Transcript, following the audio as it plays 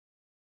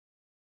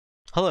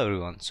Hello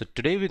everyone, so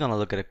today we're gonna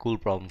look at a cool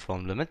problem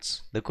from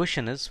limits. The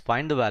question is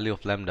find the value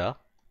of lambda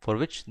for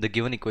which the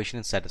given equation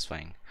is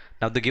satisfying.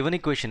 Now the given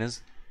equation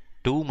is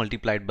 2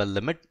 multiplied by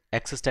limit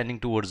x is tending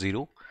towards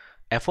 0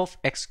 f of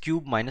x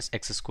cube minus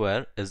x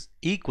square is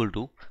equal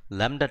to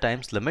lambda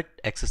times limit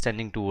x is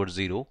tending towards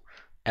 0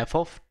 f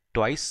of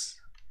twice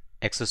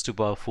x is to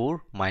power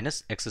 4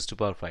 minus x is to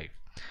power 5.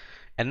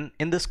 And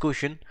in this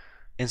question,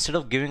 instead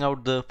of giving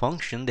out the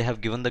function, they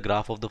have given the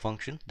graph of the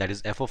function, that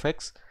is f of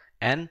x,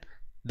 and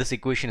this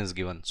equation is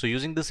given. So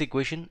using this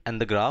equation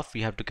and the graph,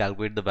 we have to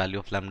calculate the value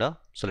of lambda.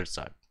 So let's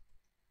start.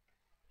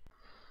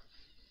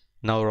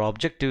 Now our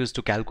objective is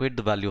to calculate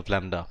the value of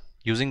lambda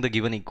using the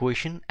given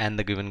equation and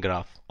the given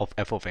graph of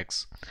f of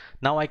x.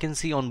 Now I can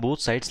see on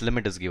both sides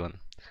limit is given.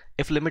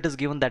 If limit is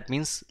given, that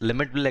means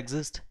limit will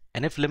exist,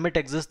 and if limit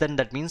exists, then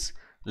that means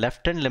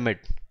left hand limit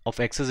of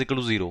x is equal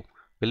to 0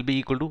 will be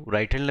equal to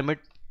right hand limit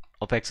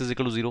of x is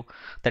equal to 0.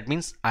 That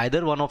means either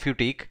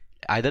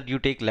you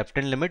take left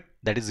hand limit,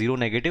 that is 0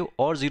 negative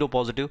or 0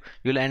 positive,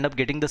 you will end up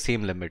getting the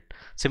same limit.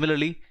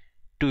 Similarly,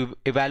 to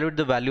evaluate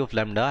the value of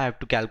lambda, I have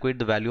to calculate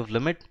the value of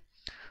limit.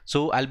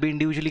 So I'll be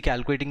individually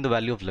calculating the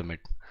value of limit.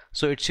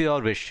 So it's your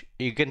wish.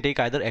 You can take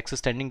either x is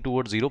tending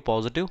towards 0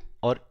 positive,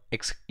 or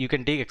you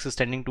can take x is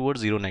tending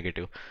towards 0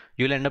 negative.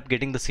 You will end up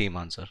getting the same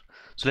answer.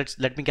 So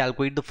let me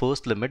calculate the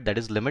first limit, that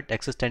is limit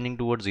x is tending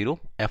towards 0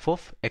 f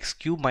of x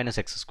cube minus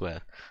x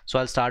square. So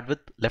I'll start with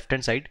left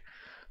hand side.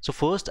 So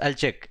first I'll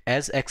check,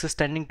 as x is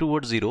tending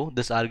towards 0,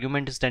 this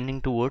argument is tending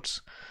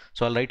towards,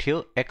 so I'll write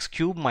here x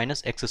cube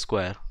minus x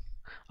square.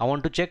 I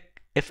want to check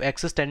if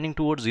x is tending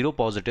towards 0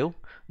 positive,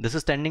 this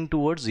is tending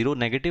towards 0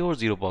 negative or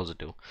 0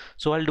 positive.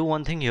 So I'll do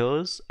one thing here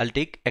is I'll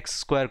take x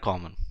square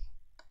common.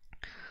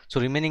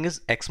 So remaining is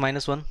x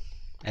minus 1,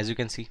 as you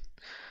can see.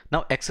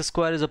 Now x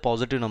square is a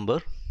positive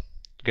number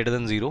greater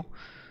than 0,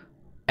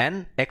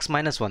 and x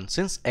minus 1,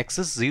 since x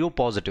is 0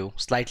 positive,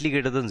 slightly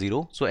greater than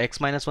 0, so x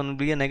minus 1 will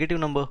be a negative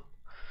number.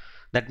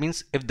 That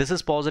means if this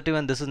is positive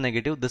and this is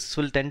negative, this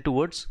will tend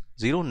towards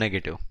 0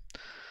 negative.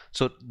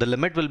 So the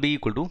limit will be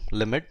equal to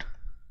limit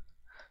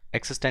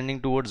x is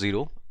tending towards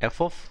 0 f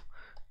of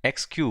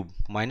x cube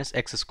minus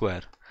x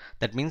square.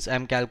 That means I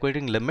am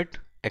calculating limit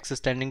x is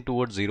tending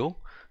towards 0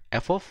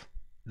 f of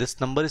this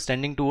number is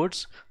tending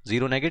towards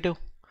 0 negative.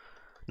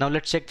 Now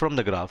let's check from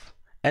the graph.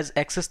 As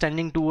x is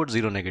tending towards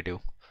 0 negative,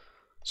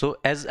 so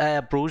as I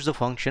approach the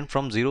function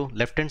from 0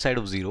 left hand side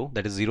of 0,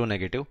 that is 0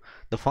 negative,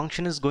 the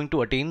function is going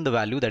to attain the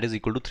value that is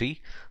equal to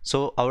 3.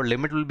 So our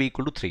limit will be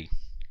equal to 3.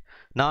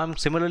 Now I'm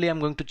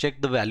going to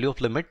check the value of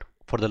limit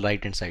for the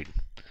right hand side.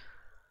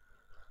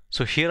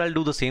 So here I'll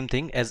do the same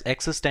thing. As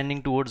x is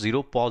tending towards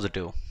 0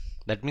 positive,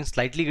 that means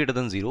slightly greater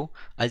than 0,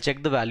 I'll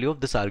check the value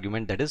of this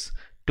argument, that is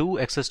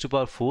 2x to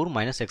power 4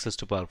 minus x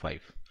to power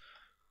 5.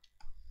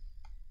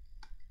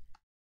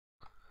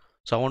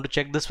 So I want to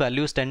check this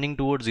value is tending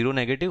towards 0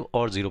 negative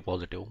or 0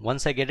 positive.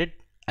 Once I get it,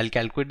 I'll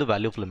calculate the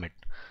value of limit.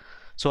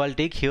 So I'll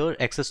take here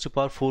x to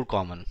power 4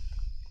 common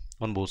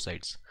on both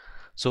sides.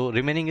 So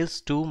remaining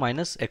is 2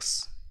 minus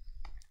x.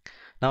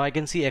 Now I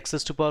can see x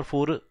to power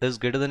 4 is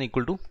greater than or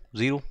equal to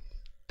 0.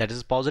 That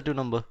is a positive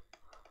number.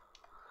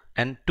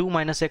 And 2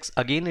 minus x,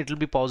 again it will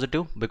be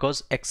positive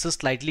because x is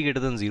slightly greater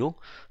than 0.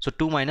 So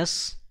 2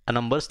 minus a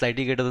number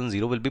slightly greater than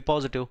 0 will be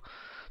positive.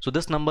 So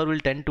this number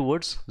will tend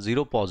towards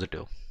 0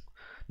 positive.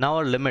 Now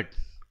our limit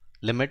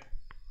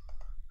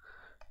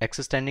x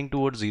is tending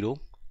towards 0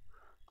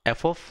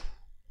 f of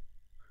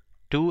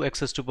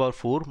 2x to power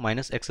 4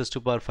 minus x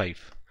to power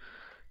 5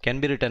 can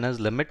be written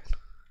as limit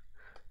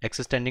x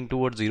is tending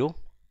towards 0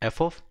 f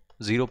of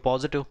 0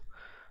 positive.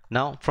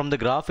 Now from the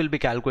graph we'll be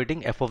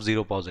calculating f of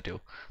 0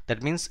 positive.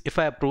 That means if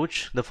I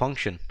approach the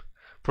function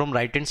from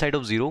right hand side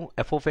of 0,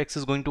 f of x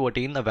is going to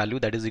attain a value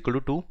that is equal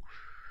to 2.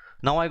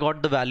 Now I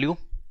got the value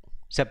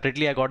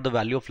separately, I got the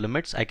value of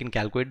limits. I can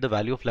calculate the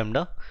value of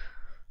lambda.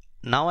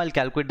 Now I'll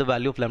calculate the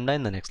value of lambda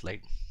in the next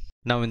slide.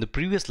 Now in the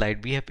previous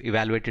slide we have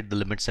evaluated the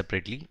limits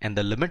separately, and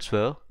the limits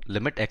were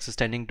limit x is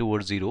tending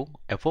towards 0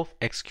 f of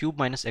x cube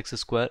minus x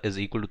square is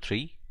equal to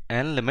 3,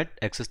 and limit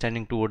x is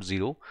tending towards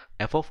 0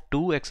 f of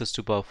 2x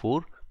to power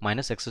 4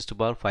 minus x to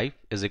power 5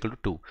 is equal to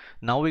 2.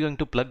 Now we're going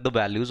to plug the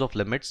values of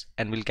limits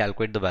and we'll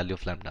calculate the value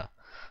of lambda.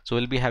 So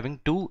we'll be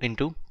having 2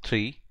 into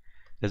 3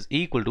 is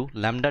equal to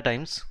lambda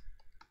times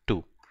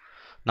 2.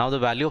 Now the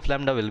value of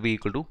lambda will be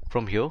equal to,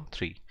 from here,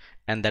 3,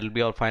 and that will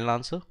be our final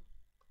answer,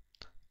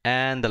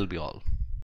 and that'll be all.